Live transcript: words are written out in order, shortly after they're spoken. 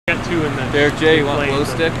two in the. Derek J, you want glow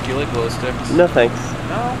stick? Do you like glow sticks? No thanks.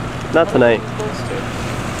 No. Not tonight.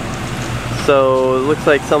 So it looks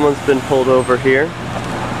like someone's been pulled over here.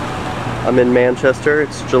 I'm in Manchester.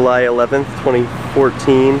 It's July 11th,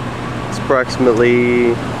 2014. It's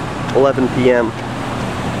approximately 11 p.m.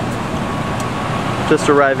 Just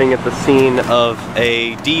arriving at the scene of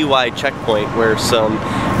a DUI checkpoint where some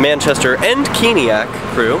Manchester and Keeniac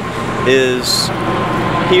crew is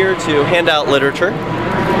here to hand out literature,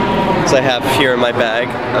 as I have here in my bag,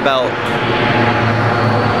 about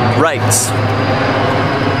rights.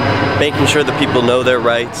 Making sure that people know their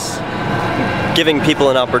rights, giving people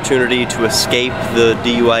an opportunity to escape the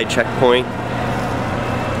DUI checkpoint.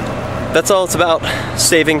 That's all it's about,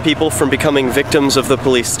 saving people from becoming victims of the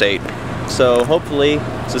police state. So hopefully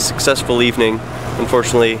it's a successful evening.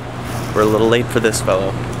 Unfortunately, we're a little late for this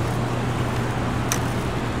fellow.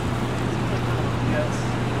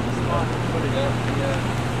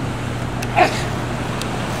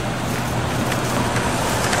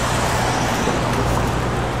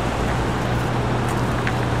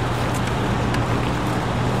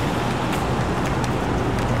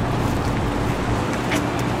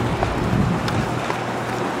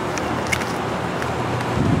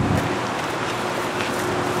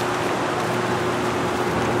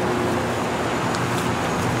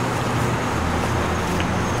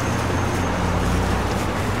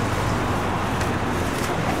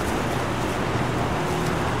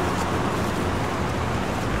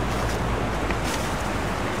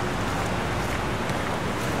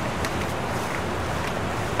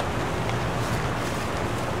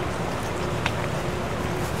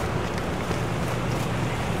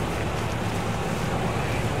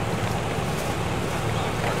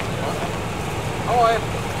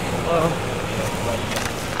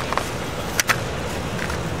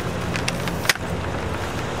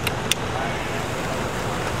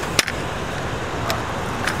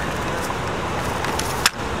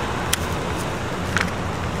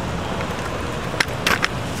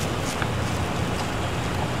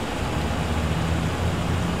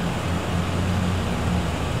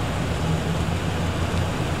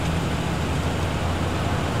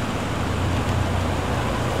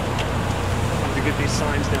 Get these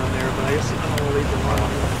signs down there, but I guess I'll leave them on.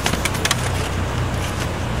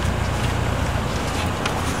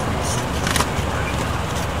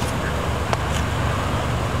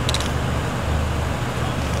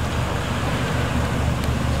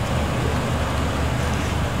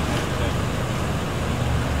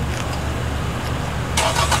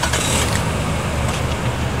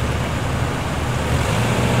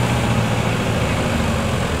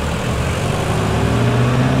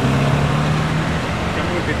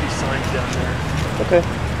 Okay.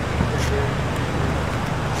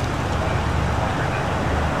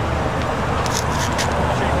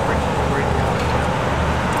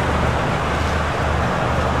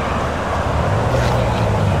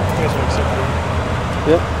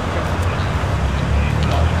 Yep.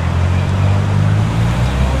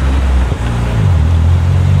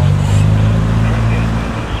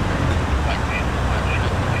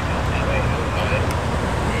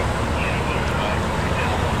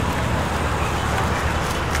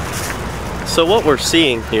 So what we're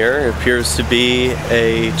seeing here appears to be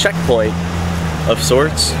a checkpoint of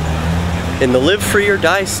sorts in the live free or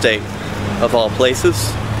die state of all places.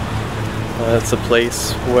 It's a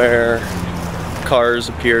place where cars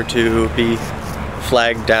appear to be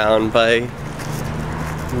flagged down by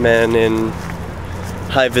men in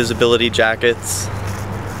high visibility jackets,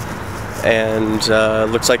 and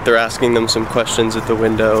looks like they're asking them some questions at the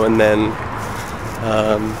window and then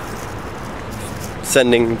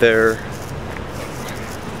sending their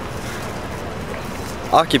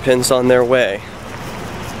occupants on their way.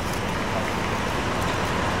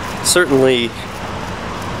 Certainly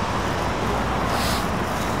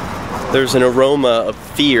there's an aroma of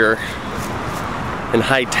fear and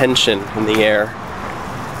high tension in the air.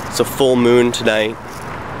 It's a full moon tonight.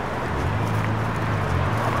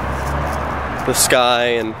 The sky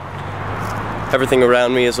and everything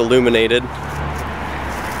around me is illuminated.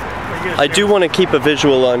 I do want to keep a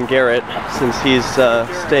visual on Garrett since he's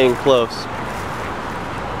staying close.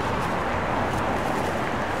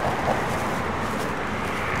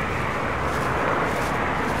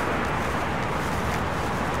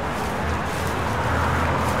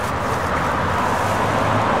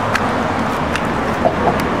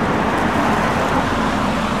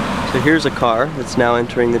 So here's a car that's now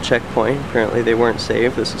entering the checkpoint. Apparently they weren't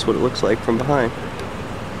saved. This is what it looks like from behind.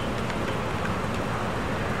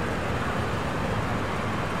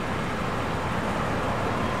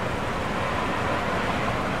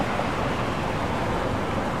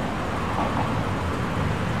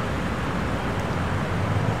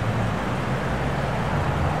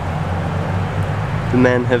 The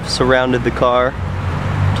men have surrounded the car,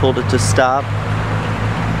 told it to stop,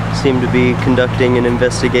 seem to be conducting an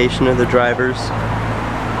investigation of the drivers.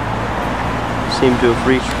 Seem to have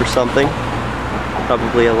reached for something,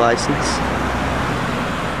 probably a license.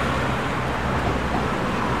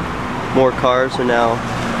 More cars are now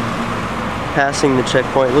passing the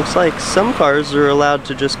checkpoint. Looks like some cars are allowed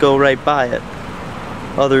to just go right by it.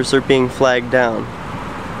 Others are being flagged down.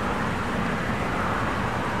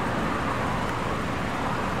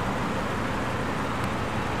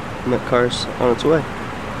 And that car's on its way.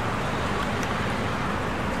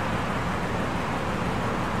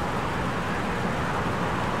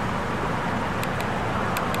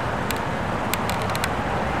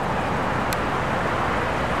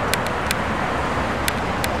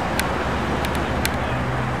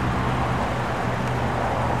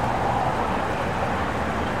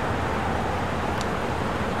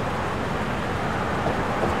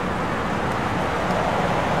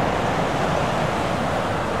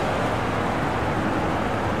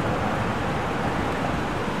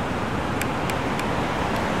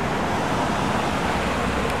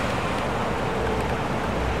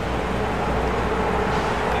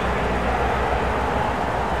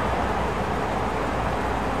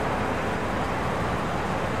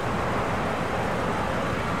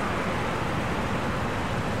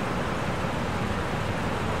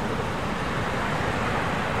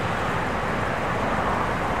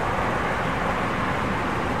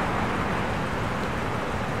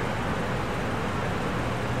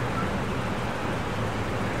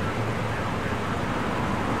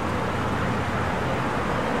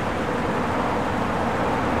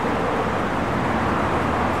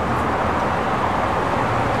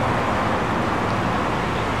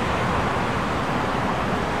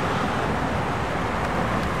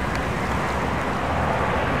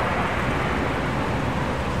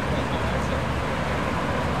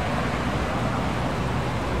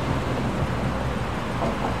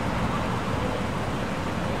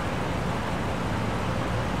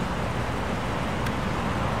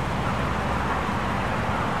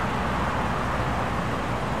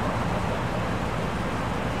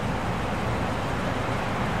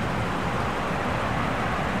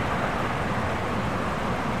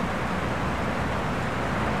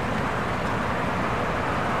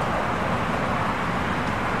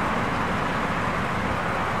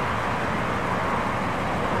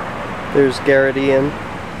 There's Garrett Ian,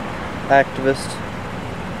 activist,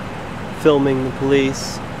 filming the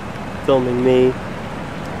police, filming me.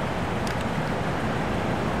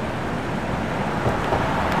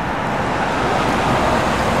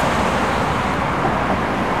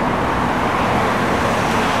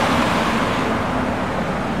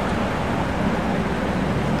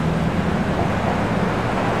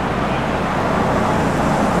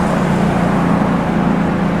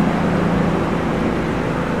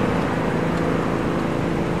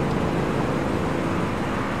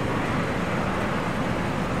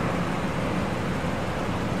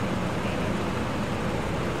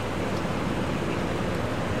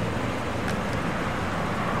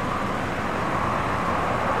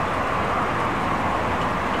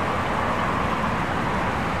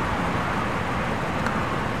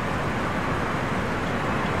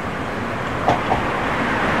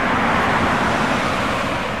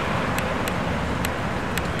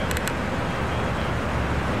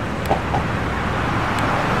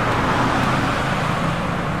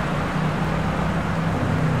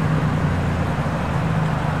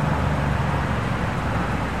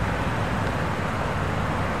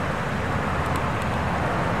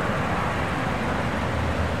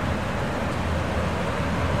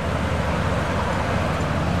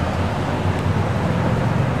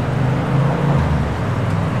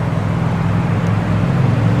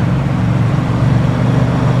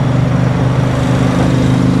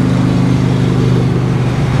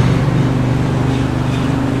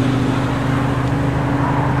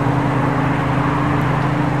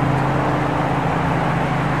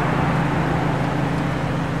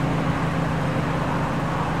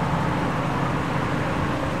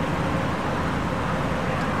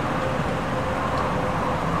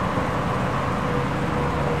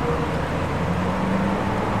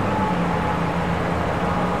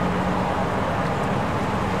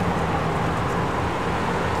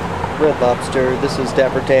 Red Lobster, this is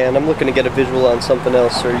Dapper Dan. I'm looking to get a visual on something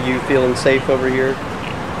else. Are you feeling safe over here?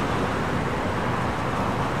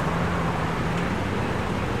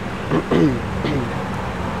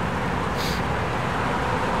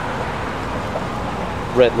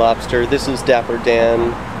 Red Lobster, this is Dapper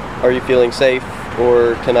Dan. Are you feeling safe,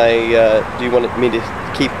 or can I, do you want me to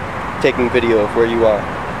keep taking video of where you are?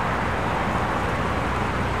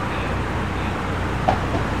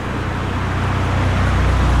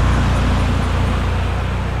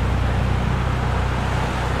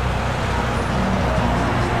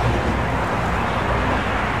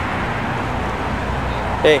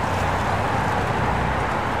 Hey.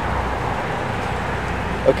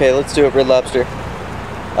 Okay, let's do it, Red Lobster.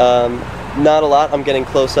 Not a lot. I'm getting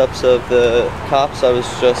close-ups of the cops. I was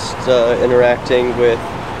just interacting with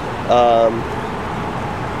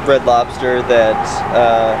Red Lobster that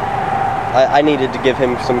I needed to give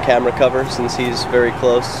him some camera cover since he's very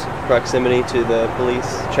close proximity to the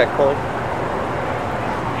police checkpoint.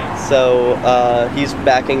 So he's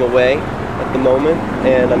backing away at the moment,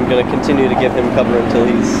 and I'm going to continue to give him cover until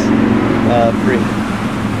he's free.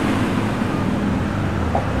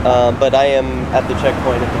 But I am at the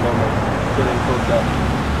checkpoint at the moment, getting close up.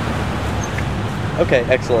 Okay,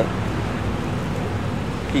 excellent.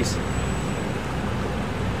 Peace.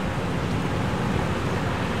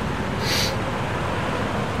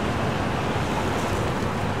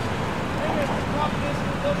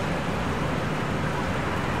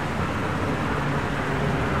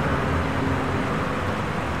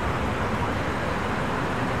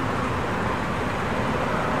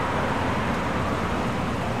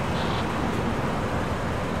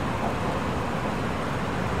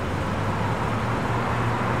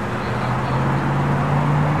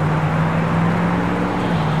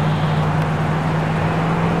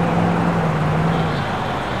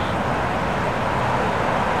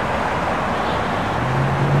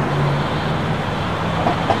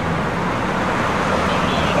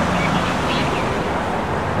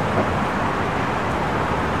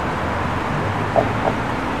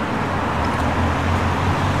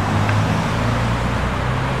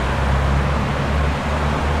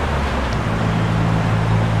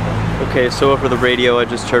 Okay, so over the radio I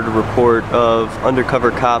just heard a report of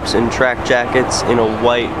undercover cops in track jackets in a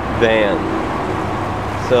white van.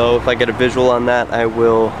 So if I get a visual on that, I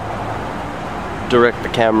will direct the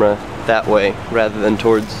camera that way rather than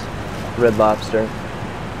towards Red Lobster.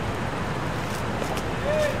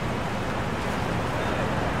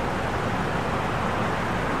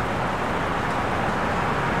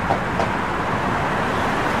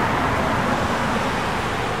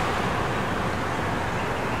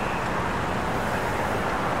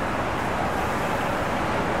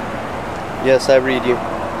 Yes, I read you.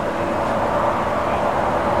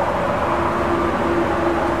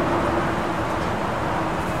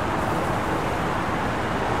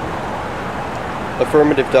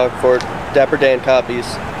 Affirmative, Dog Ford. Dapper Dan copies.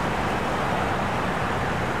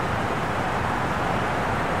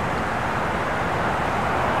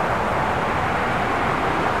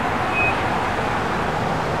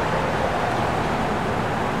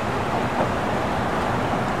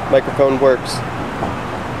 Microphone works.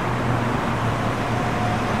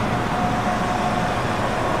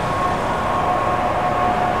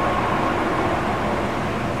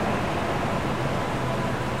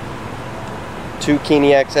 Two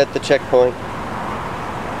Keeniacs at the checkpoint.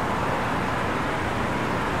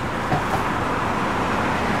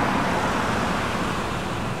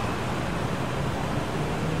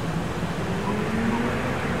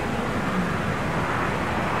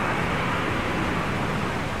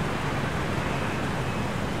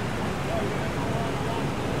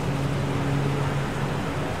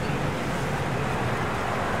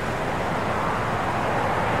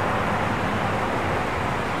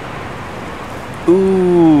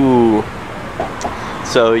 Ooh.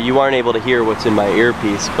 So you aren't able to hear what's in my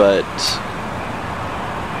earpiece, but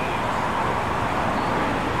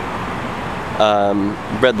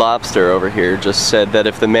Red Lobster over here just said that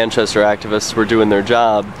if the Manchester activists were doing their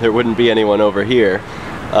job, there wouldn't be anyone over here.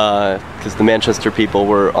 Because the Manchester people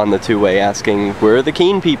were on the two-way asking, where are the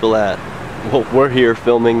Keene people at? Well, we're here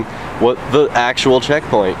filming what the actual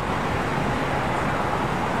checkpoint.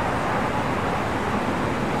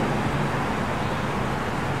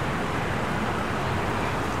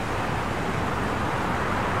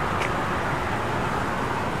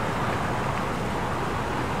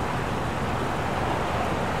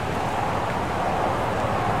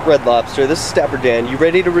 Red Lobster, this is Dapper Dan. You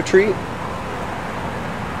ready to retreat?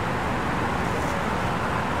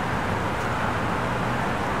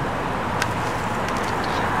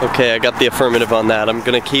 Okay, I got the affirmative on that. I'm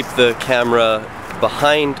gonna keep the camera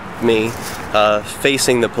behind me,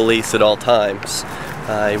 facing the police at all times.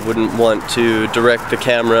 I wouldn't want to direct the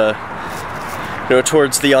camera,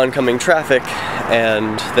 towards the oncoming traffic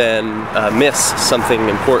and then miss something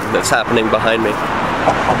important that's happening behind me.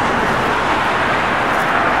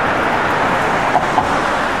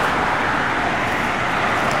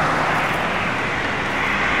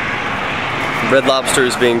 Red Lobster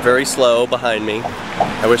is being very slow behind me.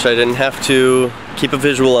 I wish I didn't have to keep a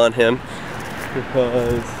visual on him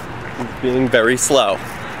because he's being very slow.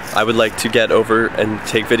 I would like to get over and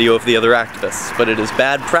take video of the other activists. But it is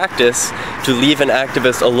bad practice to leave an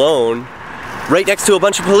activist alone right next to a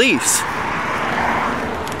bunch of police.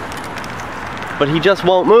 But he just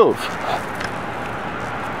won't move.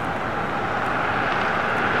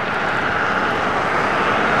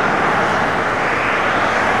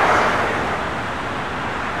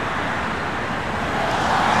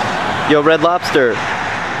 Yo, Red Lobster,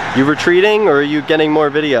 you retreating or are you getting more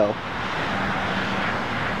video?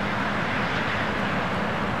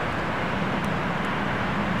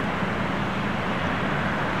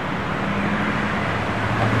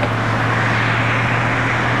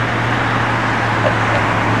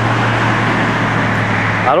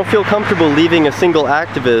 I don't feel comfortable leaving a single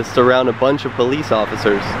activist around a bunch of police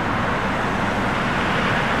officers.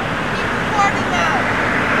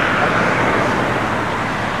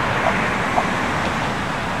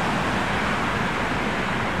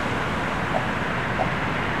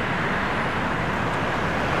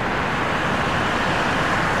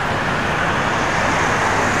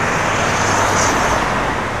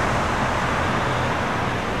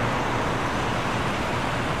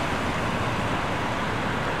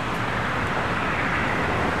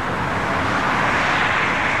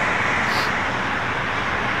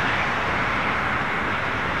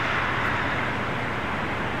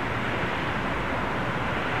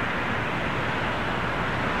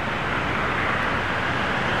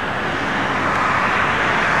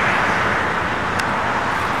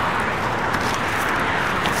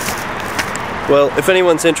 Well, if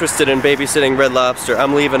anyone's interested in babysitting Red Lobster,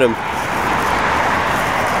 I'm leaving him.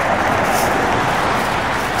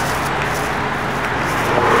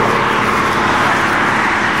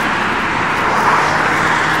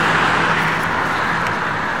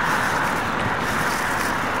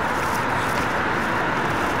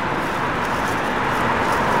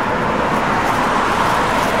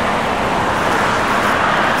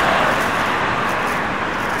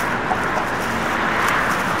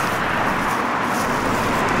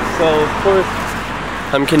 So, of course,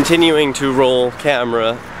 I'm continuing to roll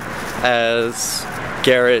camera as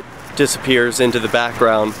Garrett disappears into the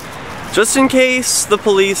background, just in case the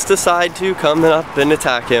police decide to come up and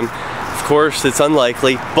attack him. Of course, it's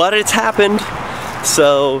unlikely, but it's happened.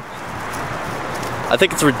 So, I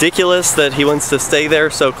think it's ridiculous that he wants to stay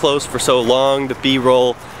there so close for so long. The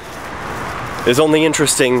B-roll is only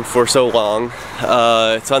interesting for so long.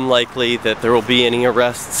 It's unlikely that there will be any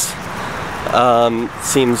arrests.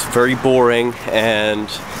 Seems very boring, and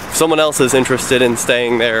if someone else is interested in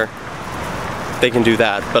staying there, they can do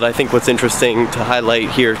that. But I think what's interesting to highlight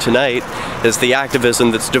here tonight is the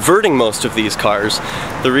activism that's diverting most of these cars.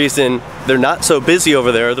 The reason they're not so busy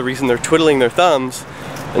over there, the reason they're twiddling their thumbs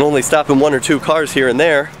and only stopping 1 or 2 cars here and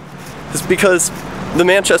there, is because the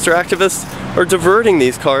Manchester activists are diverting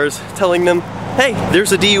these cars, telling them, hey,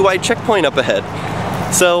 there's a DUI checkpoint up ahead.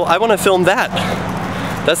 So I want to film that.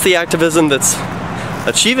 That's the activism that's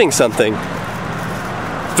achieving something.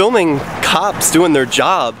 Filming cops doing their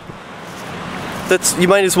job, you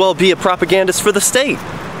might as well be a propagandist for the state.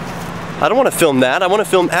 I don't want to film that. I want to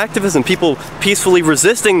film activism, people peacefully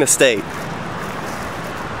resisting the state.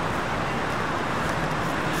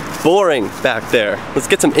 Boring back there. Let's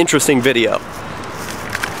get some interesting video.